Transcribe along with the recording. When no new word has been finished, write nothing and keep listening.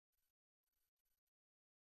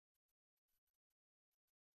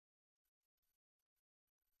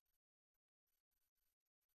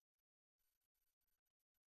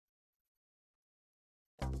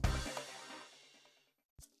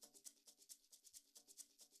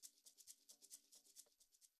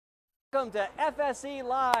Welcome to FSE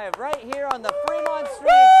Live, right here on the Fremont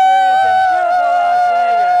Street Experience in beautiful Las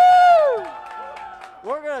Vegas.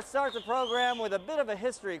 We're going to start the program with a bit of a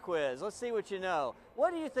history quiz. Let's see what you know.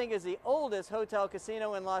 What do you think is the oldest hotel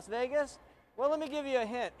casino in Las Vegas? Well, let me give you a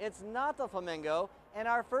hint. It's not the Flamingo, and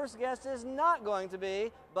our first guest is not going to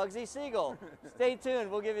be Bugsy Siegel. Stay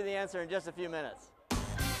tuned. We'll give you the answer in just a few minutes.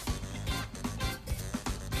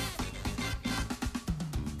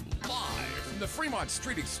 The Fremont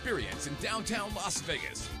Street Experience in downtown Las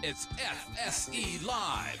Vegas. It's FSE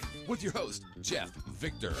Live with your host, Jeff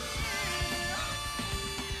Victor.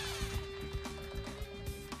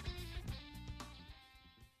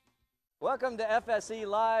 Welcome to FSE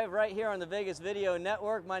Live right here on the Vegas Video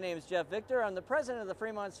Network. My name is Jeff Victor. I'm the president of the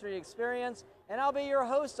Fremont Street Experience, and I'll be your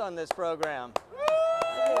host on this program.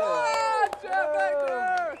 Jeff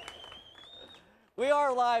Victor! We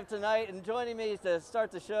are live tonight, and joining me to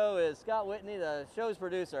start the show is Scott Whitney, the show's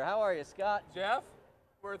producer. How are you, Scott? Jeff,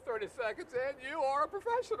 we're 30 seconds in. You are a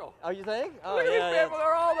professional. Oh, you think? Oh, Look at these people.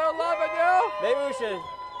 They're loving you.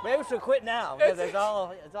 Maybe we should quit now because it's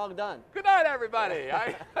all done. Good night, everybody.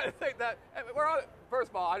 I think that we're on.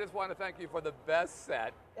 First of all, I just want to thank you for the best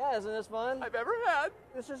set. Yeah, isn't this fun? I've ever had.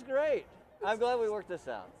 This is great. I'm glad we worked this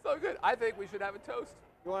out. So good. I think we should have a toast.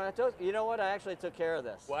 You want a toast? You know what? I actually took care of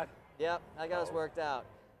this. What? Yep, I got us worked out.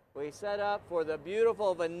 We set up for the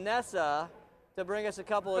beautiful Vanessa to bring us a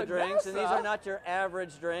couple of drinks, and these are not your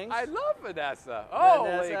average drinks. I love Vanessa.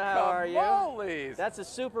 Vanessa, how are you? Holy. That's a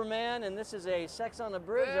Superman, and this is a Sex on the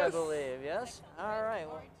Bridge, I believe. Yes? All right.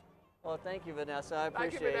 Well, thank you, Vanessa. I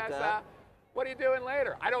appreciate Thank you, Vanessa. that. What are you doing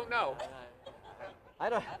later? I don't know.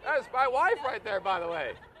 That's my wife right there, by the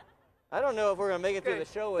way. I don't know if we're going to make it through the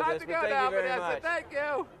show with Time this, to but go thank now, you very Vanessa. much. Thank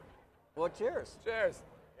you. Well, cheers. Cheers.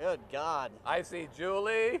 Good God. I see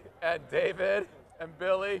Julie and David and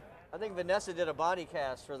Billy. I think Vanessa did a body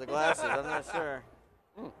cast for the glasses. I'm not sure.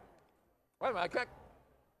 Wait a minute.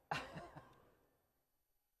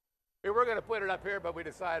 We were going to put it up here, but we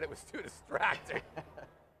decided it was too distracting.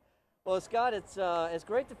 Well, Scott, it's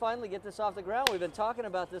great to finally get this off the ground. We've been talking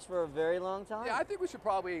about this for a very long time. Yeah, I think we should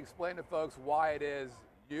probably explain to folks why it is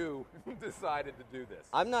you decided to do this.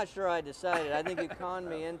 I'm not sure I decided. I think you conned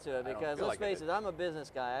me into it because, let's face it, it, I'm a business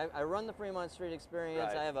guy. I run the Fremont Street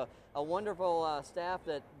Experience. Right. I have a wonderful staff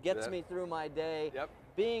that gets me through my day. Yep.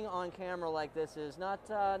 Being on camera like this is not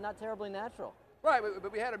terribly natural. Right,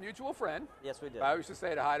 but we had a mutual friend. Yes, we did. I should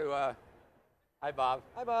say hi to hi, Bob.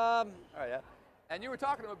 Hi, Bob. All right, yeah. And you were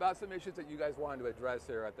talking about some issues that you guys wanted to address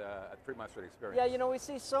here at Fremont Street Experience. Yeah, you know, we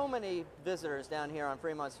see so many visitors down here on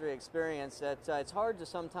Fremont Street Experience that it's hard to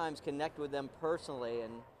sometimes connect with them personally.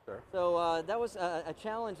 And so that was a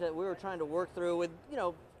challenge that we were trying to work through with, you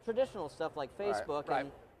know, traditional stuff like Facebook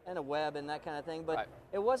and a web and that kind of thing. But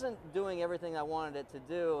it wasn't doing everything I wanted it to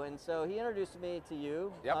do. And so he introduced me to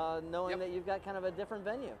you, knowing that you've got kind of a different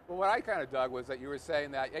venue. Well, what I kind of dug was that you were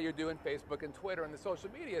saying that, yeah, you're doing Facebook and Twitter and the social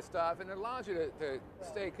media stuff, and it allows you to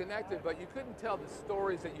stay connected, but you couldn't tell the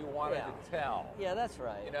stories that you wanted to tell. Yeah, that's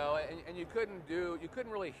right. You know, and you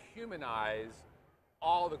couldn't really humanize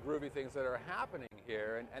all the groovy things that are happening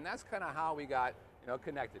here, and that's kind of how we got, you know,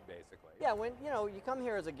 connected, basically. Yeah, when, you know, you come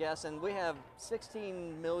here as a guest, and we have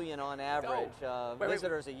 16 million on average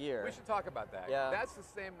visitors a year. We should talk about that. Yeah. That's the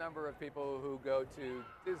same number of people who go to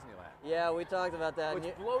Disneyland. Yeah, we talked about that.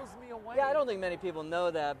 Which blows me away. Yeah, I don't think many people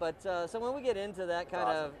know that, but so when we get into that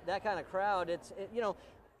kind of crowd, you know,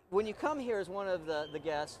 when you come here as one of the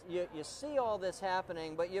guests, you see all this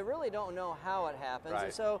happening, but you really don't know how it happens. Right.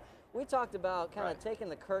 And so we talked about kind of taking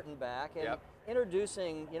the curtain back and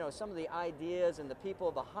introducing, you know, some of the ideas and the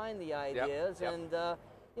people behind the ideas. And,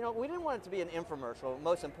 you know, we didn't want it to be an infomercial,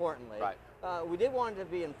 most importantly. Right. We did want it to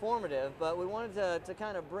be informative, but we wanted to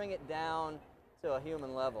kind of bring it down to a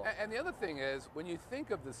human level. And the other thing is, when you think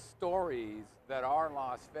of the stories that are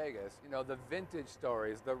Las Vegas, you know, the vintage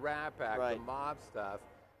stories, the Rat Pack, the mob stuff,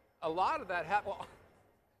 a lot of that happened.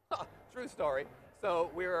 Well, true story.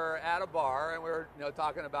 So we were at a bar and we were, you know,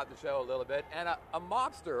 talking about the show a little bit, and a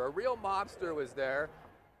mobster, a real mobster, was there.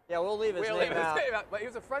 Yeah, we'll leave his name out. But he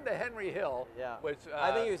was a friend of Henry Hill. Yeah. Which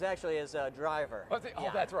I think he was actually his driver. Oh,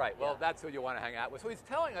 that's right. Well, that's who you want to hang out with. So he's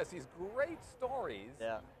telling us these great stories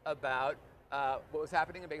about what was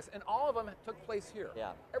happening in Vegas, and all of them took place here.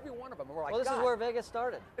 Yeah. Every one of them. And we're like, well, this is where Vegas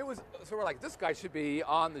started. It was. So we're like, this guy should be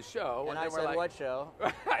on the show. And I said, what show?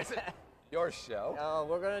 I said, your show. Oh,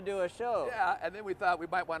 we're going to do a show. Yeah, and then we thought we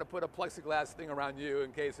might want to put a plexiglass thing around you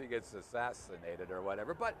in case he gets assassinated or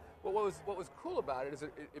whatever. But what was cool about it is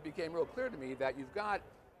it became real clear to me that you've got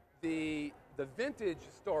the vintage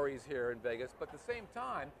stories here in Vegas, but at the same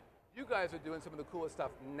time, you guys are doing some of the coolest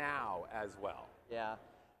stuff now as well. Yeah.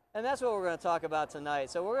 And that's what we're going to talk about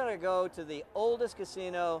tonight. So we're going to go to the oldest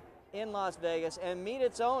casino in Las Vegas and meet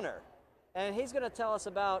its owner. And he's going to tell us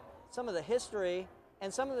about some of the history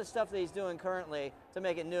and some of the stuff that he's doing currently to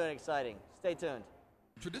make it new and exciting. Stay tuned.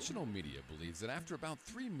 Traditional media believes that after about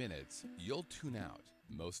 3 minutes, you'll tune out.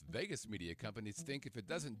 Most Vegas media companies think if it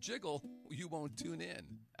doesn't jiggle, you won't tune in.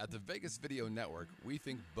 At the Vegas Video Network, we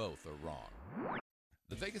think both are wrong.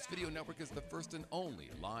 The Vegas Video Network is the first and only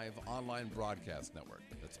live online broadcast network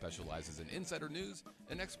that specializes in insider news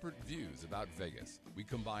and expert views about Vegas. We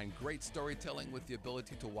combine great storytelling with the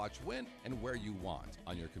ability to watch when and where you want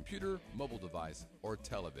on your computer, mobile device, or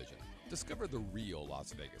television. Discover the real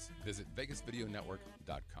Las Vegas. Visit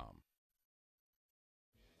VegasVideoNetwork.com.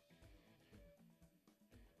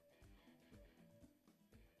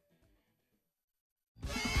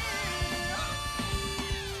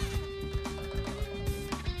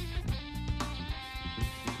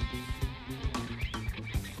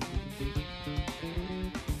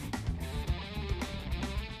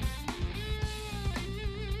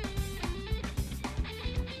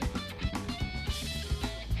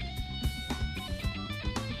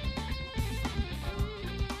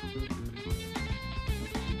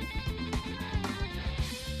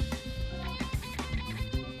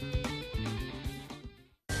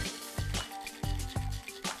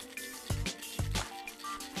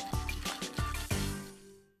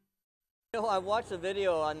 You know, I've watched the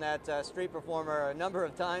video on that street performer a number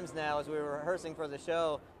of times now as we were rehearsing for the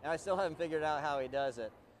show, and I still haven't figured out how he does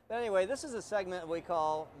it. But anyway, this is a segment we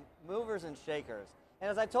call Movers and Shakers. And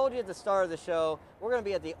as I told you at the start of the show, we're going to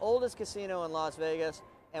be at the oldest casino in Las Vegas,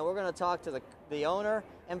 and we're going to talk to the owner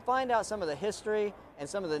and find out some of the history and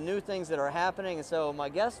some of the new things that are happening. And so my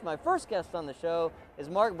first guest on the show is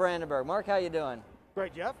Mark Brandenburg. Mark, how you doing?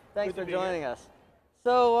 Great, Jeff. Thanks for joining us.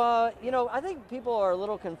 So, you know, I think people are a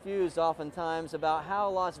little confused oftentimes about how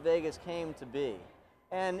Las Vegas came to be.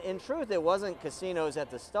 And in truth, it wasn't casinos at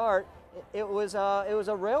the start. It was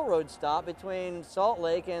a railroad stop between Salt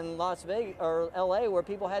Lake and Las Vegas, or LA, where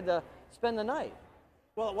people had to spend the night.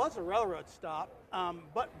 Well, it was a railroad stop,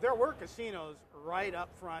 but there were casinos right up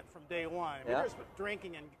front from day one. Yeah. There was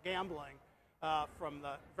drinking and gambling from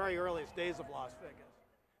the very earliest days of Las Vegas.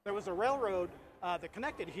 There was a railroad that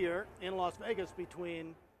connected here in Las Vegas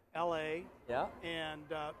between LA and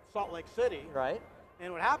Salt Lake City. Right.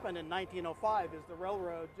 And what happened in 1905 is the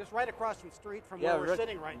railroad, just right across the street from where we're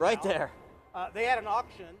sitting right now. Right there. They had an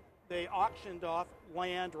auction. They auctioned off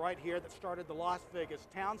land right here that started the Las Vegas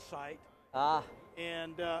town site.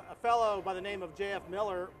 And a fellow by the name of J.F.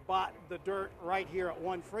 Miller bought the dirt right here at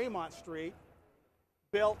 1 Fremont Street,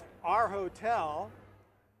 built our hotel,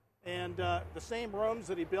 and the same rooms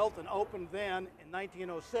that he built and opened then in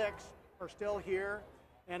 1906 are still here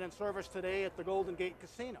and in service today at the Golden Gate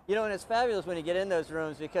Casino. You know, and it's fabulous when you get in those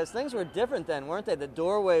rooms because things were different then, weren't they? The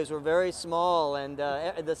doorways were very small and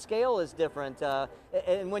the scale is different.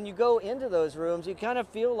 And when you go into those rooms, you kind of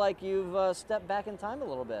feel like you've stepped back in time a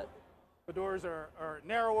little bit. The doors are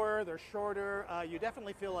narrower, they're shorter. You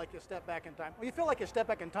definitely feel like you step back in time. Well, you feel like you step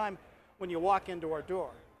back in time when you walk into our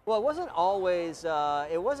door. Well, it wasn't always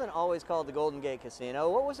called the Golden Gate Casino.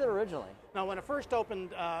 What was it originally? Now, when it first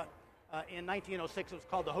opened in 1906, it was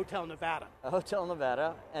called the Hotel Nevada. The Hotel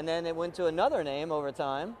Nevada, and then it went to another name over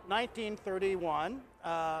time. 1931,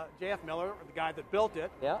 J.F. Miller, the guy that built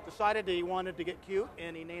it, decided that he wanted to get cute,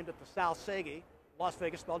 and he named it the Sal Segi, Las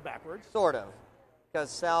Vegas spelled backwards. Sort of. Because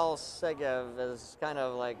Sal Segev is kind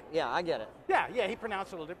of like, I get it. Yeah, he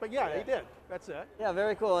pronounced it a little bit, but he did. That's it. Yeah,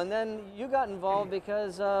 very cool. And then you got involved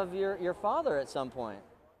because of your father at some point.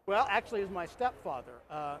 Well, actually, it was my stepfather.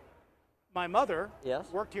 My mother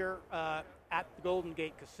worked here at the Golden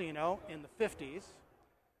Gate Casino in the 50s,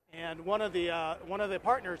 and one of the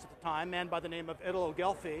partners at the time, a man by the name of Italo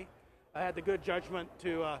Gelfi, had the good judgment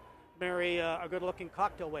to marry a good-looking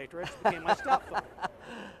cocktail waitress, became my stepfather.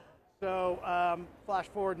 So, flash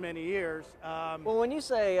forward many years. Well, when you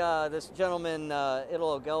say this gentleman,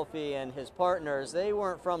 Italo Gelfi, and his partners, they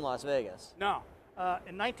weren't from Las Vegas. No.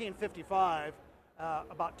 In 1955,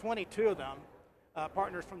 about 22 of them,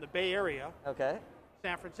 partners from the Bay Area,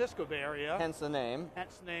 San Francisco Bay Area, hence the name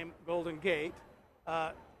Golden Gate,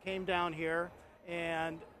 came down here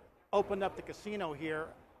and opened up the casino here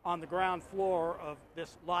on the ground floor of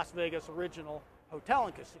this Las Vegas original hotel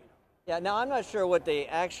and casino. Yeah, now I'm not sure what they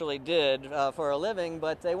actually did for a living,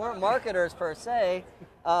 but they weren't marketers per se.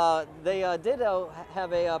 They did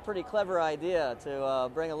have a pretty clever idea to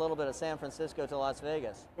bring a little bit of San Francisco to Las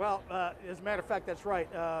Vegas. Well, as a matter of fact, that's right.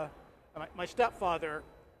 My stepfather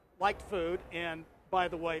liked food and by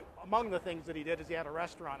the way, among the things that he did is he had a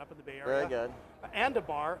restaurant up in the Bay Area. Very good. And a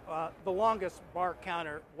bar, the longest bar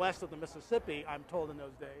counter west of the Mississippi, I'm told, in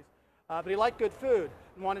those days. But he liked good food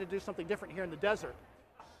and wanted to do something different here in the desert.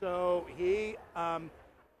 So he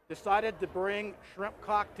decided to bring shrimp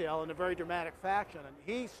cocktail in a very dramatic fashion, and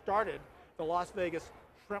he started the Las Vegas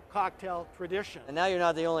shrimp cocktail tradition. And now you're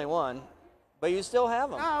not the only one, but you still have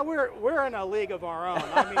them. We're in a league of our own.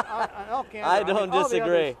 I mean, I don't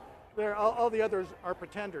disagree. All the others are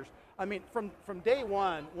pretenders. I mean, from day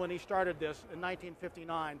one when he started this in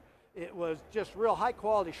 1959, it was just real high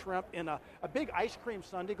quality shrimp in a big ice cream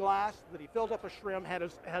sundae glass that he filled up with shrimp, had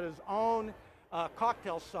his own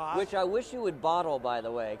cocktail sauce. Which I wish you would bottle, by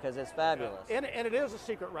the way, because it's fabulous. And it is a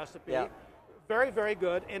secret recipe. Yeah. Very, very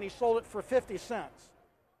good. And he sold it for 50 cents.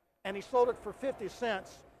 And he sold it for 50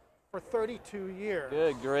 cents for 32 years.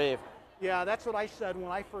 Good grief. Yeah, that's what I said when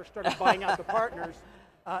I first started buying out the partners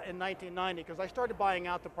in 1990, because I started buying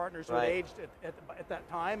out the partners who had aged at that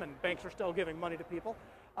time, and banks were still giving money to people.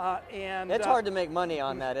 And it's hard to make money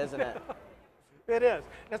on that, isn't it? It is.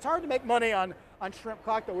 It's hard to make money on shrimp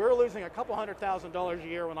cocktail. We were losing a couple $100,000 a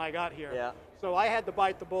year when I got here. Yeah. So I had to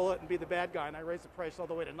bite the bullet and be the bad guy, and I raised the price all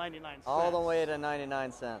the way to 99 cents. All the way to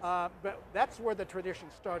 99 cents. But that's where the tradition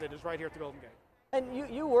started, is right here at the Golden Gate.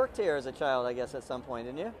 And you worked here as a child, I guess, at some point,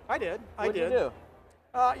 didn't you? I did. What did you do?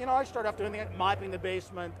 I started off doing mopping the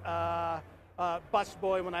basement, bus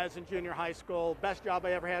boy when I was in junior high school. Best job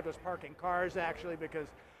I ever had was parking cars, actually, because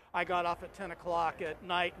I got off at 10 o'clock at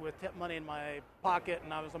night with tip money in my pocket,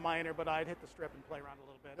 and I was a minor, but I'd hit the strip and play around a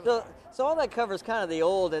little bit. So all that covers kind of the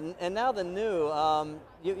old and now the new.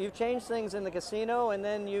 You've changed things in the casino, and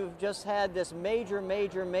then you've just had this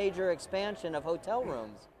major expansion of hotel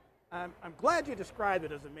rooms. I'm glad you described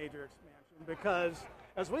it as a major expansion, because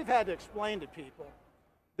as we've had to explain to people,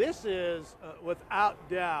 this is, without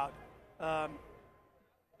doubt, the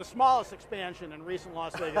smallest expansion in recent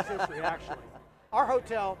Las Vegas history, actually. Our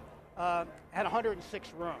hotel had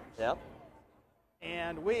 106 rooms. Yep.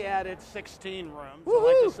 And we added 16 rooms. Woo-hoo!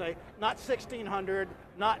 I like to say, not 1,600,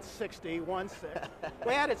 not 60, 1-6.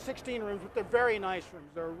 We added 16 rooms, but they're very nice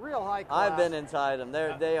rooms. They're real high class. I've been inside them.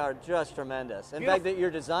 They are just tremendous. In fact,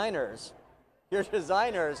 your designers,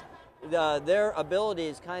 their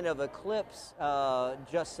abilities kind of eclipse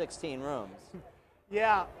just 16 rooms.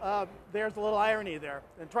 Yeah, there's a little irony there.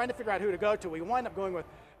 And trying to figure out who to go to, we wind up going with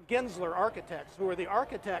Gensler Architects, who are the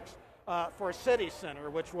architects for City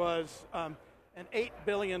Center, which was an $8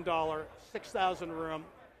 billion, 6,000-room,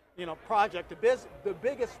 project, the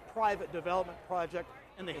biggest private development project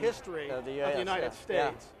in the history of the United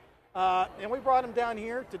States. Yeah. And we brought them down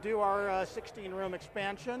here to do our 16-room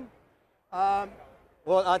expansion. Well,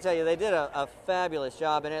 I'll tell you, they did a fabulous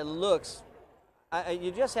job, and it looks.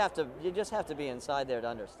 You just have to be inside there to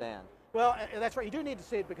understand. Well, that's right. You do need to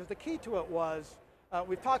see it, because the key to it was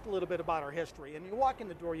we've talked a little bit about our history, and you walk in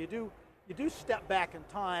the door, you do step back in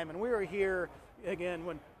time, and we were here again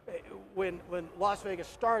when Las Vegas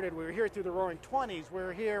started. We were here through the Roaring '20s. We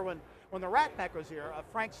were here when the Rat Pack was here.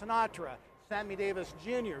 Frank Sinatra, Sammy Davis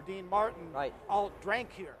Jr., Dean Martin, all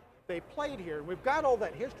drank here. They played here. We've got all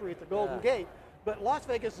that history at the Golden Gate, but Las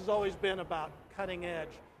Vegas has always been about cutting edge,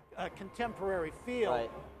 contemporary feel,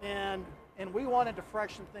 and we wanted to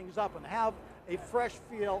freshen things up and have a fresh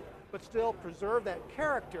feel, but still preserve that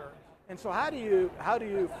character. And so how do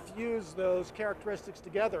you fuse those characteristics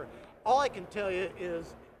together? All I can tell you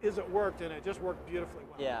is it worked, and it just worked beautifully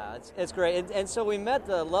well. Yeah, it's great. And so we met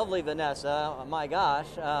the lovely Vanessa. My gosh,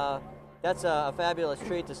 that's a fabulous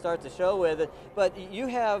treat to start the show with. But you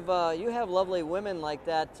have lovely women like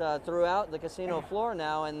that throughout the casino floor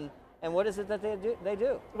now, and what is it that they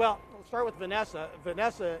do? Well, we'll start with Vanessa.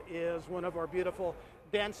 Vanessa is one of our beautiful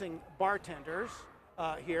dancing bartenders.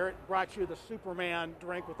 Here, it brought you the Superman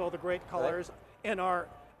drink with all the great colors in our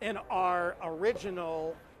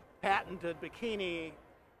original patented bikini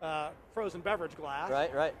frozen beverage glass.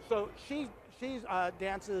 Right. So she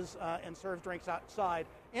dances and serves drinks outside.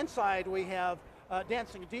 Inside we have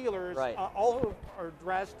dancing dealers. All who are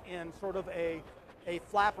dressed in sort of a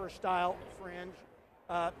flapper style fringe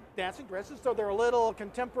dancing dresses. So they're a little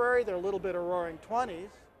contemporary. They're a little bit of Roaring '20s.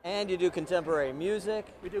 And you do contemporary music.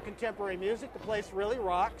 We do contemporary music. The place really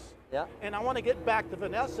rocks. Yeah. And I want to get back to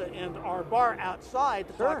Vanessa and our bar outside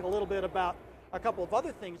to talk a little bit about a couple of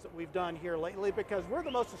other things that we've done here lately, because we're the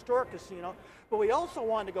most historic casino, but we also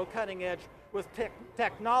wanted to go cutting edge with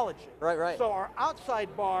technology. Right. So our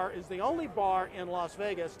outside bar is the only bar in Las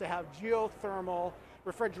Vegas to have geothermal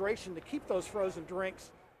refrigeration to keep those frozen drinks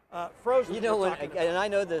frozen. And I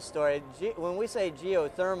know this story. When we say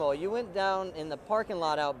geothermal, you went down in the parking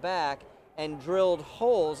lot out back, and drilled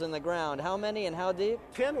holes in the ground. How many and how deep?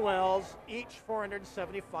 10 wells, each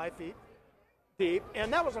 475 feet deep.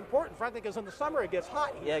 And that was important, frankly, because in the summer it gets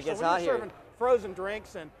hot here. Yeah, it gets so when hot you're here. serving frozen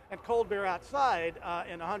drinks and cold beer outside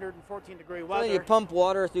in 114-degree weather. So you pump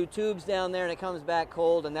water through tubes down there, and it comes back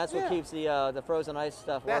cold, and that's what keeps the frozen ice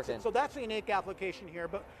stuff working. So that's a unique application here.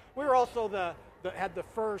 But we were also had the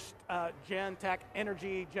first Gentech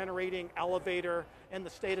energy generating elevator in the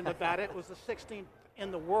state of Nevada. It was the 16th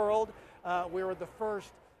in the world. We were the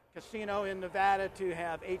first casino in Nevada to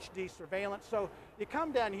have HD surveillance. So you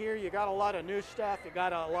come down here, you got a lot of new stuff, you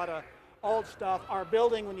got a lot of old stuff. Our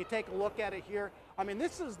building, when you take a look at it here, I mean,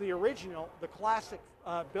 this is the original, the classic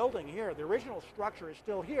building here. The original structure is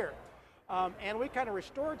still here. And we kind of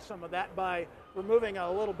restored some of that by removing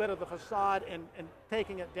a little bit of the facade and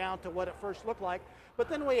taking it down to what it first looked like. But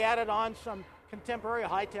then we added on some contemporary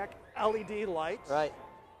high-tech LED lights. Right.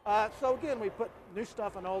 So again, we put new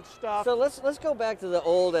stuff and old stuff. So let's go back to the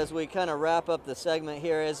old as we kind of wrap up the segment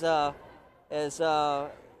here. As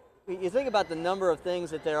you think about the number of things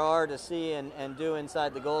that there are to see and do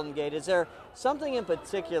inside the Golden Gate, is there something in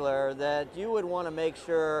particular that you would want to make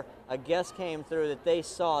sure a guest came through that they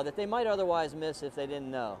saw that they might otherwise miss if they didn't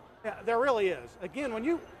know? Yeah, there really is. Again, when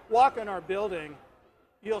you walk in our building,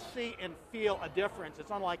 you'll see and feel a difference.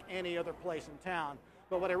 It's unlike any other place in town.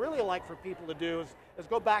 But what I really like for people to do is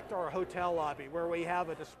go back to our hotel lobby where we have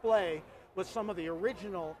a display with some of the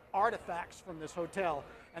original artifacts from this hotel.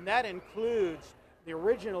 And that includes the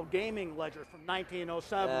original gaming ledger from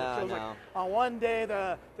 1907. It shows like on one day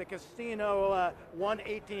the casino won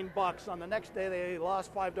 $18. On the next day they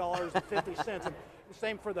lost $5.50. And the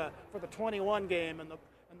same for the 21 game and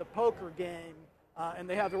the poker game. And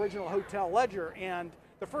they have the original hotel ledger. And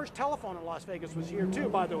the first telephone in Las Vegas was here too,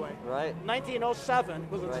 by the way. Right. 1907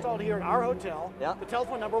 was installed here at our hotel. Yep. The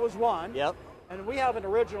telephone number was 1. Yep. And we have an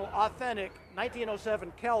original, authentic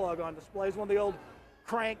 1907 Kellogg on display. It's one of the old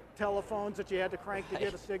crank telephones that you had to crank to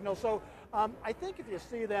get a signal. So I think if you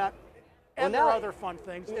see that, and there are other fun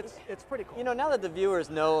things, it's pretty cool. You know, now that the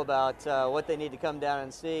viewers know about what they need to come down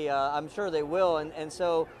and see, I'm sure they will. And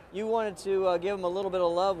so you wanted to give them a little bit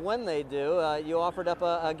of love when they do. You offered up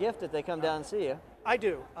a gift if they come down and see you. I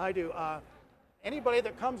do. Anybody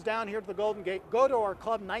that comes down here to the Golden Gate, go to our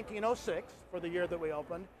Club 1906 for the year that we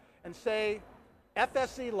opened and say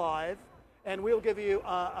FSC Live, and we'll give you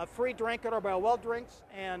a free drink at our well drinks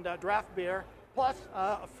and draft beer, plus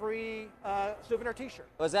a free souvenir T-shirt.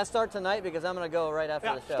 Does that start tonight? Because I'm going to go right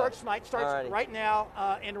after the show. Starts tonight. Starts right now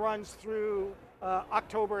and runs through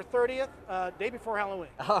October 30th, day before Halloween.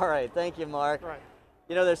 All right. Thank you, Mark. Right.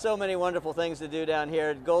 You know, there's so many wonderful things to do down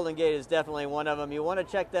here. Golden Gate is definitely one of them. You want to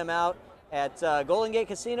check them out at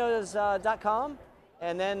goldengatecasinos.com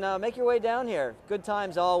and then make your way down here. Good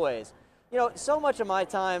times always. You know, so much of my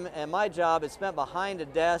time and my job is spent behind a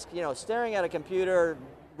desk, you know, staring at a computer,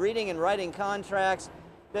 reading and writing contracts.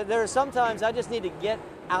 There are sometimes I just need to get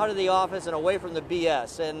out of the office and away from the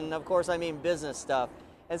BS. And, of course, I mean business stuff.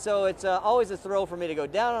 And so it's always a thrill for me to go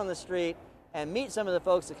down on the street and meet some of the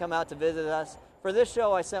folks that come out to visit us. For this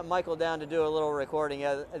show, I sent Michael down to do a little recording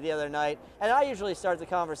the other night. And I usually start the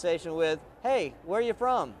conversation with, hey, where are you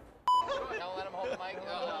from? Don't let him hold the mic.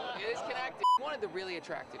 It is connected. We wanted the really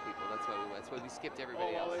attractive people. That's why we skipped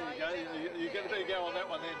everybody else. Well, there you go. You're going to go on that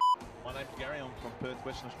one then. My name's Gary. I'm from Perth,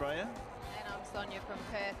 Western Australia. And I'm Sonia from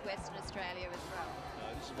Perth, Western Australia as well.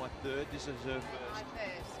 This is my third. This is her first. My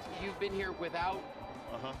first. You've been here without?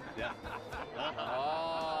 Yeah.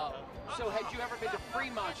 Oh. So had you ever been to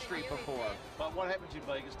Fremont Street before? But what happens in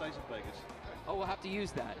Vegas stays in Vegas. Oh, we'll have to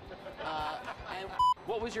use that. And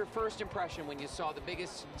what was your first impression when you saw the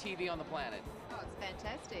biggest TV on the planet? Oh, it's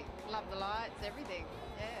fantastic. Love the lights, everything.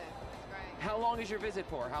 Yeah, it's great. How long is your visit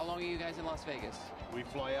for? How long are you guys in Las Vegas? We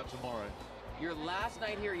fly out tomorrow. Your last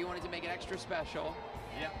night here, you wanted to make it extra special.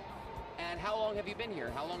 Yeah. And how long have you been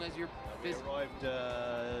here? How long has your visit? We arrived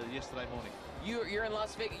yesterday morning. You're in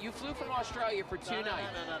Las Vegas. You flew from Australia for two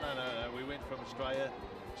nights. No. We went from Australia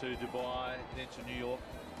to Dubai, then to New York,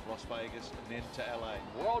 Las Vegas, and then to LA.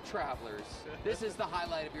 World travelers. This is the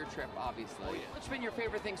highlight of your trip, obviously. Oh, yeah. What's been your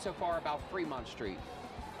favorite thing so far about Fremont Street?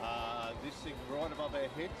 This thing right above our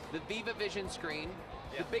heads. The Viva Vision screen,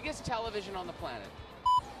 Yeah. the biggest television on the planet.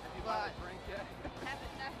 Have you bought a drink yet?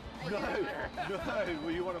 No.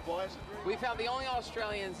 Well, you want to buy us a drink? We found the only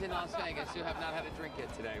Australians in Las Vegas who have not had a drink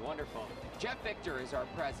yet today. Wonderful. Jeff Victor is our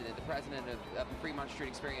president, the president of the Fremont Street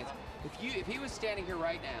Experience. If he was standing here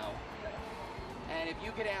right now And if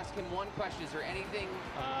you could ask him one question, is there anything?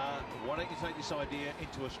 Why don't you take this idea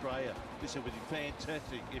into Australia? This would be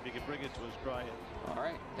fantastic if you could bring it to Australia. All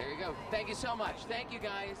right, there you go. Thank you so much. Thank you,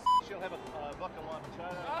 guys. She'll have a vodka lime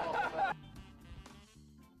potato.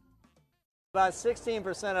 About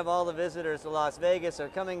 16% of all the visitors to Las Vegas are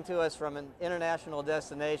coming to us from an international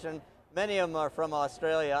destination. Many of them are from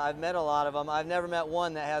Australia. I've met a lot of them. I've never met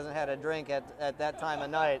one that hasn't had a drink at that time of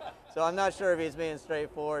night. So I'm not sure if he's being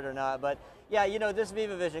straightforward or not. But yeah, you know, this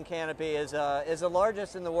Viva Vision canopy is the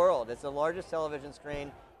largest in the world. It's the largest television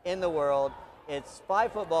screen in the world. It's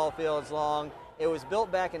 5 football fields long. It was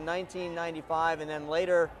built back in 1995 and then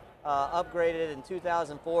later upgraded in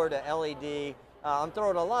 2004 to LED. I'm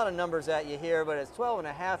throwing a lot of numbers at you here, but it's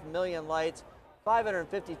 12.5 million lights,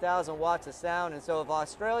 550,000 watts of sound. And so if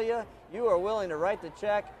Australia, you are willing to write the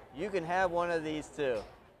check, you can have one of these too.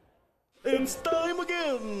 It's time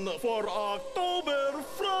again for October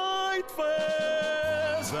Fright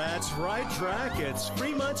Fest! That's right, Drac. It's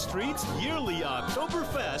Fremont Street's yearly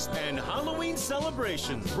Oktoberfest and Halloween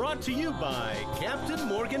celebration, brought to you by Captain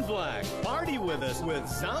Morgan Black. Party with us with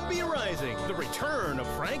Zombie Rising, the return of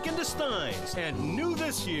Frank and the Steins, and new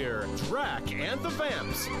this year, Drac and the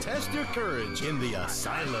Vamps. Test your courage in the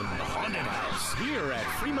Asylum Haunted House here at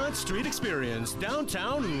Fremont Street Experience,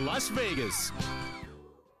 downtown Las Vegas.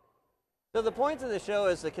 So the point of the show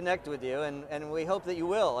is to connect with you, and we hope that you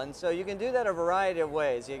will. And so you can do that a variety of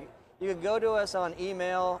ways. You can go to us on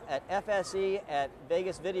email at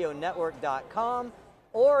fse@vegasvideonetwork.com,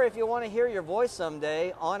 or if you want to hear your voice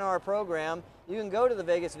someday on our program, you can go to the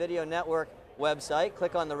Vegas Video Network website,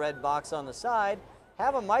 click on the red box on the side,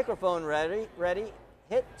 have a microphone ready,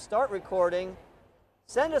 hit start recording,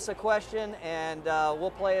 send us a question, and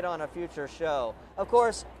we'll play it on a future show. Of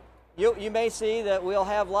course, you may see that we'll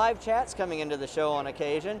have live chats coming into the show on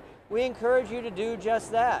occasion. We encourage you to do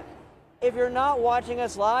just that. If you're not watching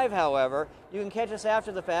us live, however, you can catch us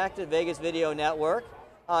after the fact at Vegas Video Network.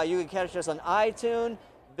 You can catch us on iTunes,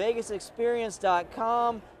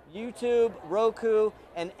 VegasExperience.com, YouTube, Roku,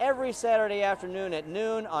 and every Saturday afternoon at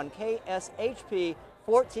noon on KSHP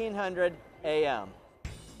 1400 AM.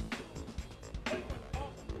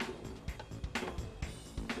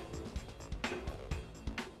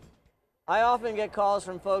 I often get calls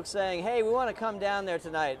from folks saying, hey, we want to come down there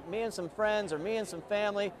tonight. Me and some friends or me and some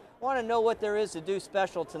family want to know what there is to do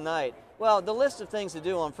special tonight. Well, the list of things to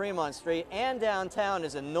do on Fremont Street and downtown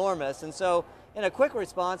is enormous, and so in a quick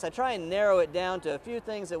response, I try and narrow it down to a few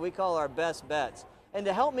things that we call our best bets. And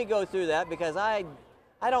to help me go through that, because I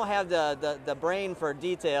don't have the brain for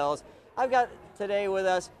details, I've got today with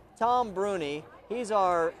us Tom Bruni. He's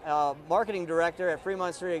our marketing director at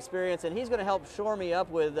Fremont Street Experience, and he's going to help shore me up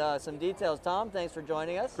with some details. Tom, thanks for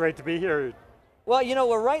joining us. Great to be here. Well, you know,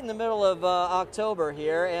 we're right in the middle of October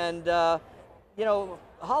here, and, you know,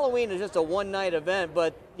 Halloween is just a one-night event,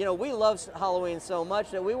 but, you know, we love Halloween so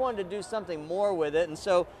much that we wanted to do something more with it. And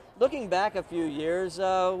so looking back a few years,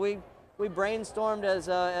 we brainstormed as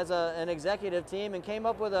an executive team and came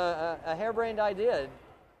up with a harebrained idea.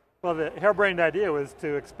 Well, the harebrained idea was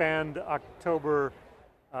to expand October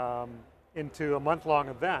into a month-long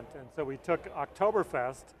event. And so we took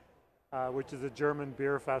Oktoberfest, which is a German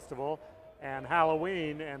beer festival, and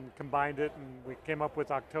Halloween and combined it, and we came up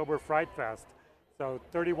with October Fright Fest. So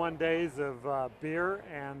 31 days of beer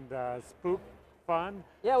and spook fun.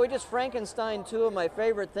 Yeah, we just Frankenstein two of my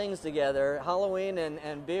favorite things together, Halloween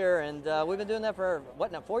and beer, and we've been doing that for,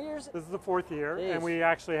 what now, 4 years? This is the 4th year, Jeez. And we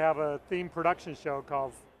actually have a themed production show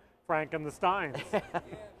called Frank and the Steins.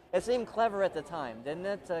 It seemed clever at the time, didn't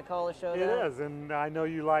it, to call the show that? It is, and I know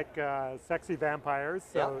you like sexy vampires,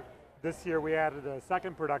 so yep. This year we added a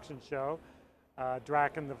second production show,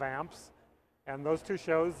 Drac and the Vamps, and those two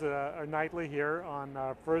shows are nightly here on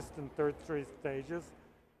First and Third Street stages,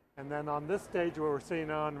 and then on this stage where we're sitting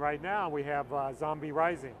on right now, we have Zombie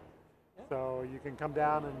Rising. Yep. So you can come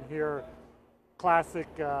down and hear classic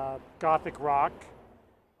Gothic rock,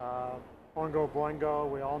 Oingo Boingo,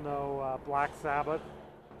 we all know Black Sabbath.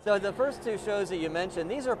 So the first two shows that you mentioned,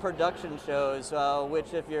 these are production shows,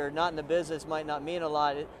 which if you're not in the business might not mean a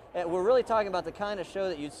lot. We're really talking about the kind of show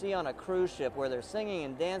that you'd see on a cruise ship where they're singing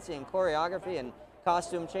and dancing and choreography and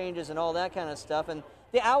costume changes and all that kind of stuff. And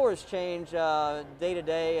the hours change day to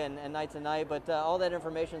day and night to night, but all that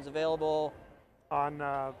information is available on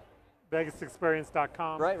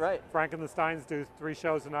VegasExperience.com. Right. Frank and the Steins do 3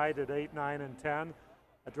 shows a night at 8, 9, and 10.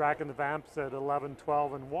 Drac and the Vamps at 11,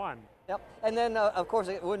 12, and 1. Yep. And then, of course,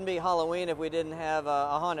 it wouldn't be Halloween if we didn't have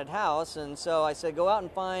a haunted house. And so I said, go out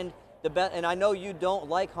and find the best. And I know you don't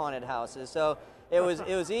like haunted houses, so it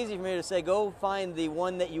was easy for me to say, go find the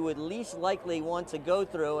one that you would least likely want to go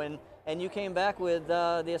through. And and you came back with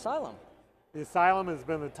the Asylum. The Asylum has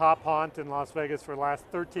been the top haunt in Las Vegas for the last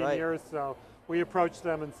 13 years, so we approached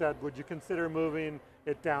them and said, would you consider moving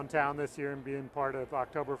it downtown this year and being part of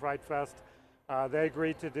October Fright Fest? They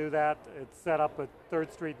agreed to do that. It's set up at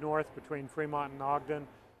 3rd Street North between Fremont and Ogden.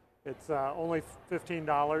 It's only $15,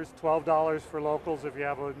 $12 for locals if you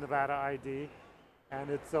have a Nevada ID, and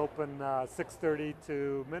it's open 6:30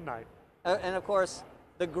 to midnight. And of course,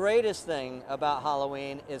 the greatest thing about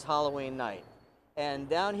Halloween is Halloween night. And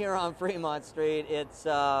down here on Fremont Street, it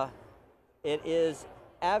is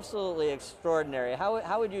absolutely extraordinary.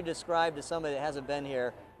 How would you describe to somebody that hasn't been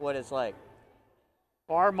here what it's like?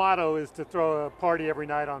 Our motto is to throw a party every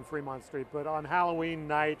night on Fremont Street, but on Halloween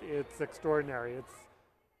night, it's extraordinary. It's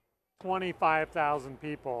 25,000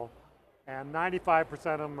 people, and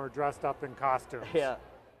 95% of them are dressed up in costumes. Yeah.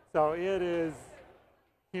 So it is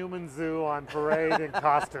human zoo on parade in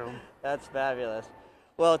costume. That's fabulous.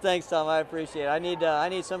 Well, thanks, Tom. I appreciate it. I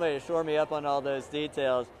need somebody to shore me up on all those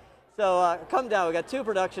details. So come down. We've got 2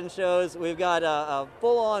 production shows. We've got a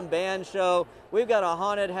full-on band show. We've got a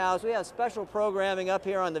haunted house. We have special programming up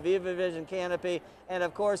here on the Viva Vision canopy. And,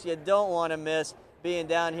 of course, you don't want to miss being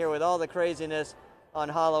down here with all the craziness on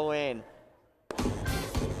Halloween.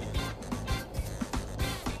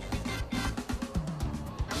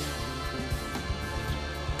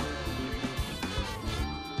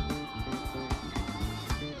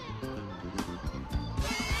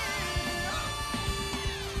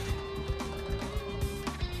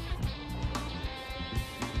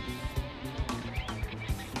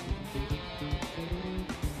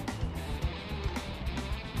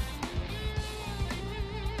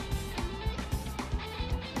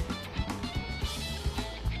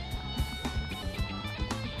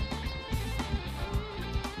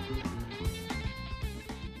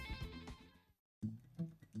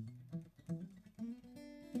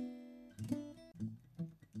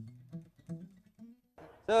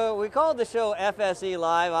 So we called the show FSE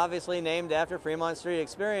Live, obviously named after Fremont Street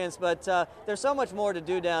Experience, but there's so much more to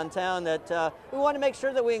do downtown that we want to make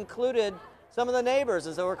sure that we included some of the neighbors,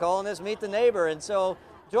 and so we're calling this Meet the Neighbor. And so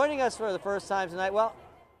joining us for the first time tonight, well,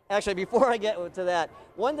 actually before I get to that,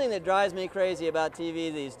 one thing that drives me crazy about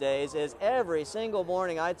TV these days is every single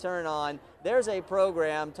morning I turn on, there's a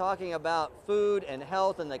program talking about food and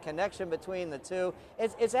health and the connection between the two.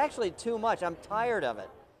 It's actually too much. I'm tired of it.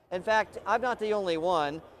 In fact, I'm not the only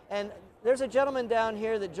one, and there's a gentleman down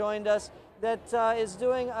here that joined us that is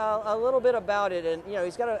doing a little bit about it, and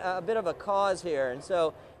he's got a bit of a cause here. And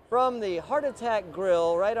so from the Heart Attack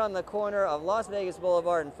Grill right on the corner of Las Vegas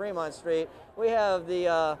Boulevard and Fremont Street, we have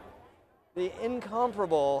the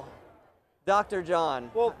incomparable Dr.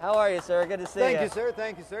 John. Well, how are you, sir? Good to see you. Thank you, sir.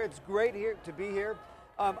 Thank you, sir. It's great to be here.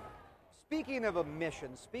 Speaking of a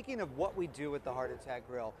mission, speaking of what we do at the Heart Attack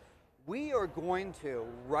Grill, we are going to,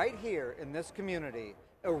 right here in this community,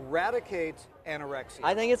 eradicate anorexia.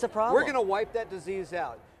 I think it's a problem. We're going to wipe that disease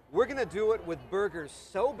out. We're going to do it with burgers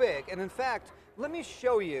so big. And in fact, let me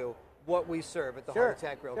show you what we serve at the Heart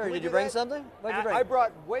Attack Grill. Sure. Did you bring something? What did you bring? I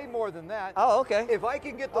brought way more than that. Oh, okay. If I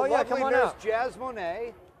can get the lovely nurse Jazz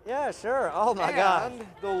Monet. Yeah, sure. Oh, my God. And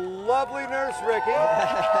the lovely nurse Ricky.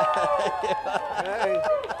 Hey.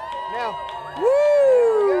 Now,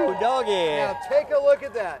 woo, doggy. Now, take a look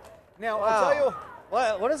at that. Now, wow. I'll tell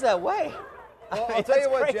you. What does that weigh? Well, I'll tell you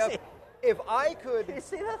what, Jeff. If I could. Can you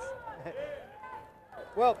see this?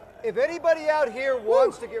 Well, if anybody out here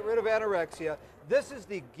wants to get rid of anorexia, this is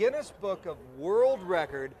the Guinness Book of World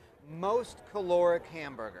Record most caloric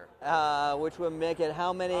hamburger. Which would make it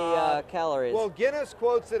how many calories? Well, Guinness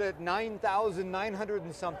quotes it at 9,900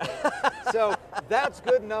 and something. So that's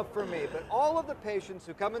good enough for me. But all of the patients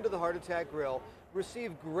who come into the Heart Attack Grill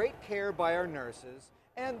receive great care by our nurses,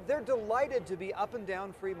 and they're delighted to be up and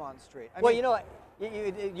down Fremont Street. I mean, you know what?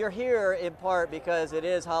 You're here in part because it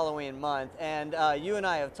is Halloween month, and you and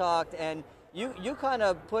I have talked, and you kind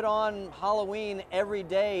of put on Halloween every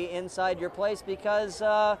day inside your place because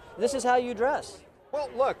this is how you dress. Well,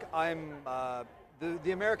 look, I'm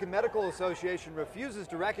the American Medical Association refuses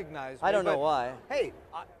to recognize me. I don't know why. Hey,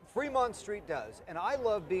 Fremont Street does, and I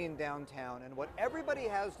love being downtown, and what everybody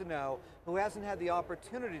has to know who hasn't had the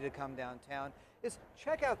opportunity to come downtown is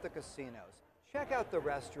check out the casinos, check out the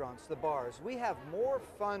restaurants, the bars. We have more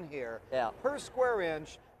fun here per square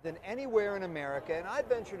inch than anywhere in America, and I'd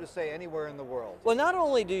venture to say anywhere in the world. Well, not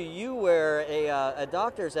only do you wear a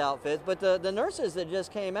doctor's outfit, but the nurses that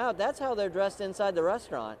just came out, that's how they're dressed inside the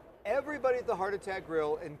restaurant. Everybody at the Heart Attack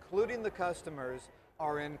Grill, including the customers,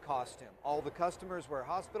 are in costume. All the customers wear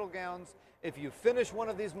hospital gowns. If you finish one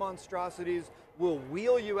of these monstrosities, we'll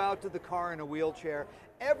wheel you out to the car in a wheelchair.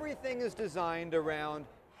 Everything is designed around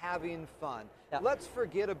having fun. Yep. Let's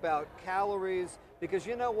forget about calories, because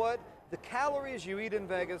you know what? The calories you eat in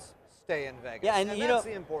Vegas stay in Vegas. Yeah, and you know, that's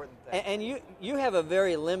the important thing. And you have a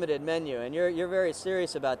very limited menu, and you're very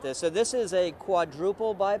serious about this. So this is a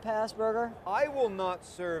quadruple bypass burger? I will not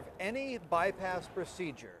serve any bypass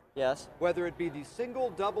procedure. Yes. Whether it be the single,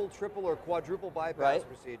 double, triple, or quadruple bypass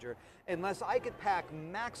procedure, unless I could pack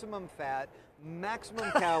maximum fat,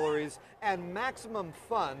 maximum calories, and maximum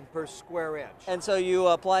fun per square inch. And so you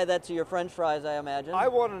apply that to your French fries, I imagine? I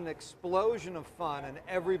want an explosion of fun in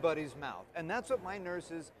everybody's mouth. And that's what my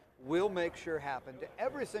nurses will make sure happen to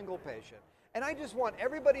every single patient. And I just want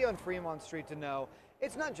everybody on Fremont Street to know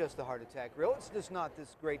it's not just the Heart Attack Grill. It's just not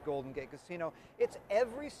this great Golden Gate Casino. It's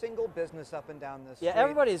every single business up and down this street. Yeah,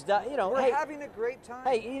 everybody's, we're having a great time.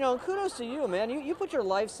 Hey, kudos to you, man. You put your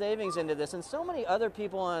life savings into this, and so many other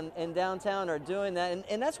people in downtown are doing that,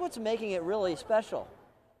 and that's what's making it really special.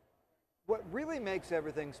 What really makes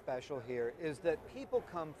everything special here is that people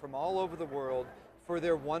come from all over the world for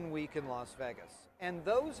their 1 week in Las Vegas. And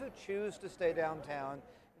those who choose to stay downtown,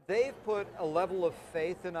 they've put a level of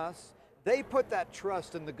faith in us. They put that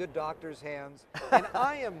trust in the good doctor's hands, and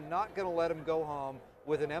I am not going to let them go home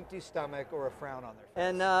with an empty stomach or a frown on their face.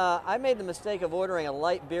 And I made the mistake of ordering a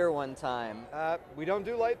light beer one time. We don't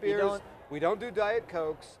do light beers. We don't do Diet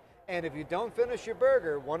Cokes. And if you don't finish your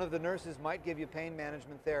burger, one of the nurses might give you pain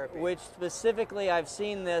management therapy. Which specifically, I've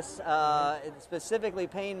seen this, specifically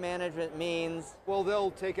pain management means... Well,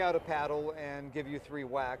 they'll take out a paddle and give you 3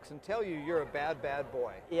 whacks and tell you you're a bad, bad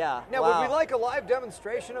boy. Yeah. Now, would we like a live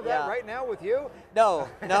demonstration of that right now with you? No.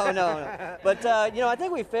 But, I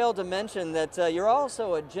think we failed to mention that you're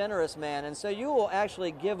also a generous man, and so you will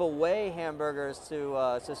actually give away hamburgers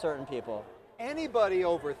to certain people. Anybody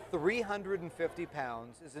over 350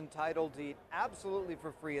 pounds is entitled to eat absolutely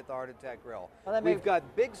for free at the Heart Attack Grill. We've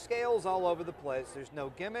got big scales all over the place. There's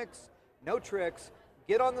no gimmicks, no tricks.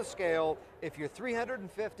 Get on the scale. If you're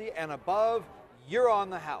 350 and above, you're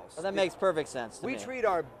on the house. Well, that makes perfect sense to me. We treat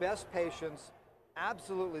our best patients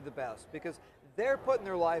absolutely the best because they're putting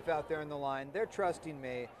their life out there in the line. They're trusting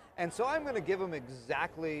me. And so I'm going to give them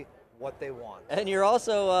exactly what they want. And you're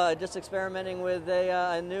also just experimenting with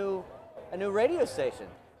a new radio station.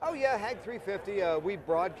 Oh yeah, Hag 350. We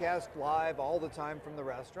broadcast live all the time from the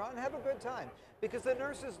restaurant and have a good time because the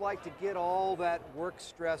nurses like to get all that work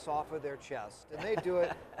stress off of their chest, and they do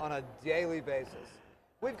it on a daily basis.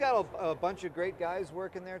 We've got a bunch of great guys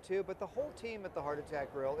working there too, but the whole team at the Heart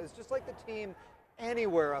Attack Grill is just like the team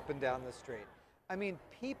anywhere up and down the street. I mean,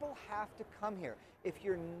 people have to come here. If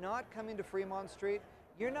you're not coming to Fremont Street,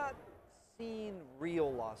 you're not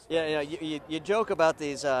real Las Vegas. Yeah, you joke about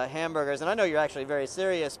these hamburgers, and I know you're actually very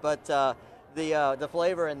serious, but the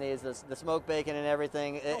flavor in these, the smoked bacon and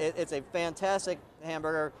everything, it's a fantastic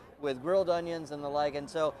hamburger with grilled onions and the like, and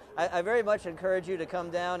so I very much encourage you to come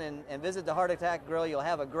down and visit the Heart Attack Grill. You'll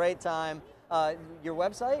have a great time. Your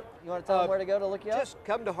website, you want to tell them where to go to look you up? Just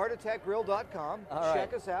come to heartattackgrill.com, right.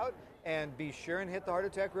 Check us out, and be sure and hit the Heart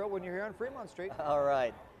Attack Grill when you're here on Fremont Street. All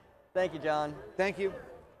right. Thank you, John. Thank you.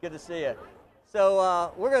 Good to see you.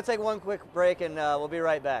 So we're going to take one quick break, and we'll be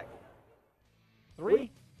right back. 3,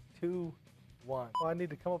 2, 1. Oh, I need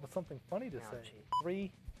to come up with something funny to say.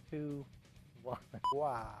 3, 2, 1.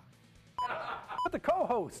 Wow. But the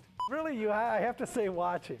co-host. Really, I have to say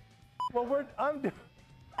watching. Well,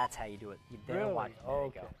 That's how you do it. They're really? watching. There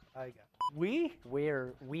Okay. you go. I got it.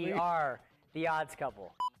 We are the Odds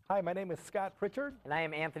Couple. Hi, my name is Scott Pritchard. And I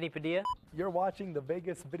am Anthony Padilla. You're watching the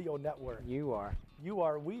Vegas Video Network. You are. You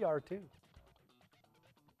are. We are too.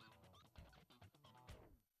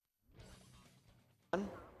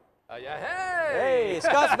 Hey,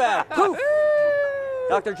 Scott's back. Poof!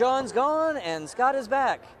 Dr. John's gone, and Scott is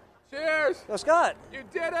back. Cheers! So, Scott. You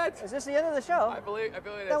did it! Is this the end of the show? I believe it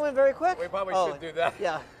is. That went very quick. We probably should do that.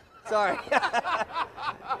 Yeah. Sorry.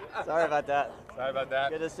 Sorry about that. Sorry about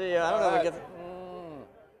that. Good to see you. I don't know if we get...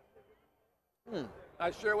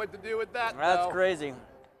 Not sure what to do with that. That's crazy.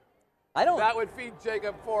 I don't... That would feed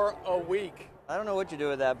Jacob for a week. I don't know what you do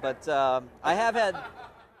with that, but I have had...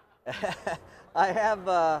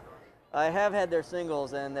 I have had their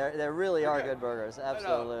singles, and they really are good burgers.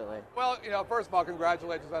 Absolutely. Well, first of all,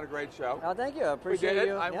 congratulations on a great show. Oh, thank you. I appreciate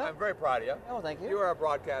you. I'm very proud of you. Oh, thank you. You are a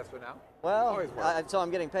broadcaster now. Well, so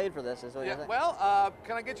I'm getting paid for this, is what you're saying? Well,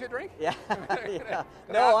 can I get you a drink? Yeah. Can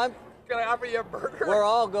I offer you a burger? We're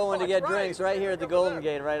all going to get drinks right here at the Golden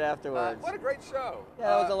Gate right afterwards. What a great show.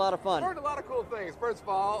 Yeah, it was a lot of fun. Learned a lot of cool things. First of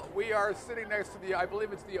all, we are sitting next to I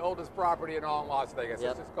believe it's the oldest property in all Las Vegas. Yep.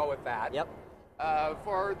 Let's just go with that. Yep.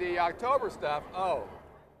 For the October stuff,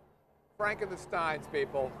 Frank and the Steins,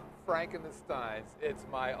 people. Frank and the Steins. It's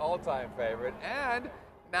my all-time favorite. And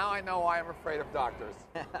now I know why I'm afraid of doctors.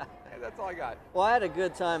 That's all I got. Well, I had a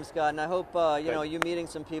good time, Scott, and I hope you know, you meeting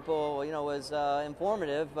some people, was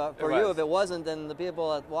informative for you. If it wasn't, then the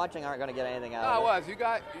people watching aren't going to get anything out of it. No, it was. You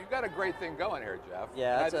got a great thing going here, Jeff.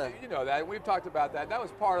 Yeah, you know that. We've talked about that. That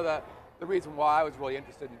was part of the reason why I was really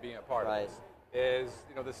interested in being a part of this. Is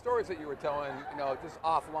the stories that you were telling, just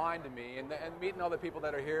offline to me, and meeting all the people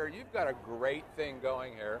that are here. You've got a great thing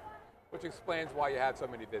going here, which explains why you have so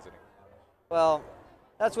many visiting. Well,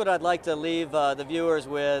 that's what I'd like to leave the viewers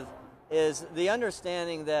with, is the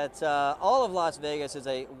understanding that all of Las Vegas is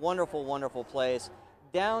a wonderful, wonderful place.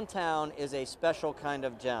 Downtown is a special kind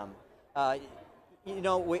of gem.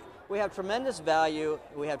 We have tremendous value,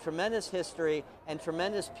 we have tremendous history, and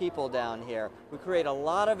tremendous people down here. We create a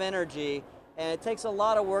lot of energy, and it takes a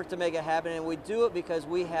lot of work to make it happen, and we do it because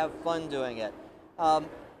we have fun doing it.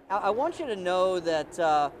 I want you to know that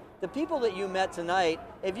the people that you met tonight,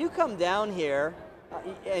 if you come down here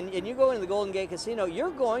and you go into the Golden Gate Casino,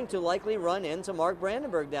 you're going to likely run into Mark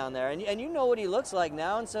Brandenburg down there, and you know what he looks like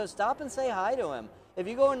now, and so stop and say hi to him. If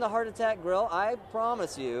you go in the Heart Attack Grill, I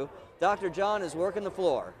promise you, Dr. John is working the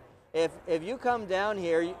floor. If you come down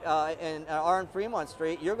here and are on Fremont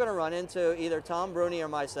Street, you're going to run into either Tom Bruni or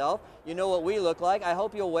myself. You know what we look like. I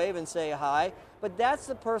hope you'll wave and say hi. But that's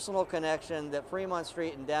the personal connection that Fremont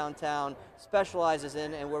Street and downtown specializes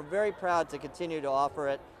in, and we're very proud to continue to offer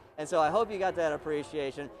it. And so I hope you got that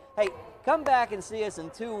appreciation. Hey, come back and see us in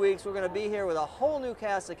 2 weeks. We're going to be here with a whole new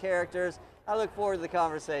cast of characters. I look forward to the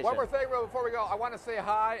conversation. One more thing before we go. I want to say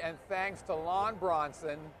hi and thanks to Lon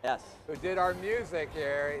Bronson, who did our music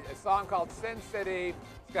here. A song called Sin City.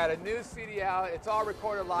 It's got a new CD out. It's all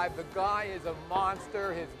recorded live. The guy is a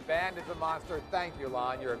monster. His band is a monster. Thank you,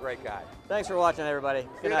 Lon. You're a great guy. Thanks for watching, everybody.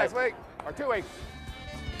 See you next week or 2 weeks.